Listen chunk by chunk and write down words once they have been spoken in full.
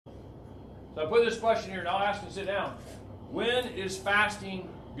So I put this question here, and I'll ask you to sit down. When is fasting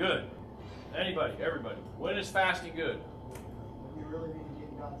good? Anybody, everybody. When is fasting good? When you really need to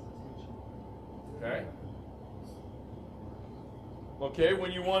get God's attention. Okay. Okay,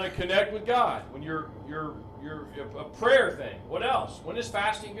 when you want to connect with God, when you're a prayer thing. What else? When is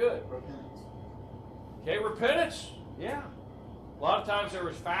fasting good? Repentance. Okay, repentance. Yeah. A lot of times there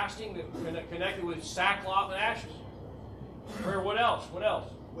was fasting that connected with sackcloth and ashes. Prayer. What else? What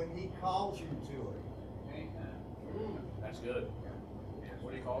else? When He calls you to it. That's good.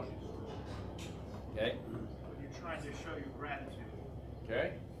 What he calls you. Okay. When you're trying to show your gratitude.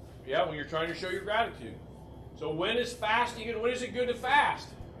 Okay. Yeah, when you're trying to show your gratitude. So when is fasting good? When is it good to fast?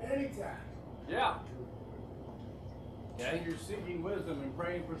 Anytime. Yeah. Okay. You're seeking wisdom and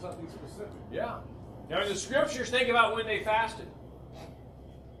praying for something specific. Yeah. Now in the scriptures, think about when they fasted.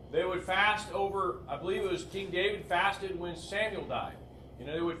 They would fast over, I believe it was King David fasted when Samuel died. You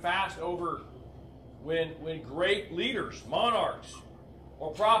know, they would fast over when great leaders, monarchs,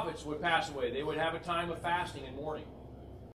 or prophets would pass away. They would have a time of fasting and mourning.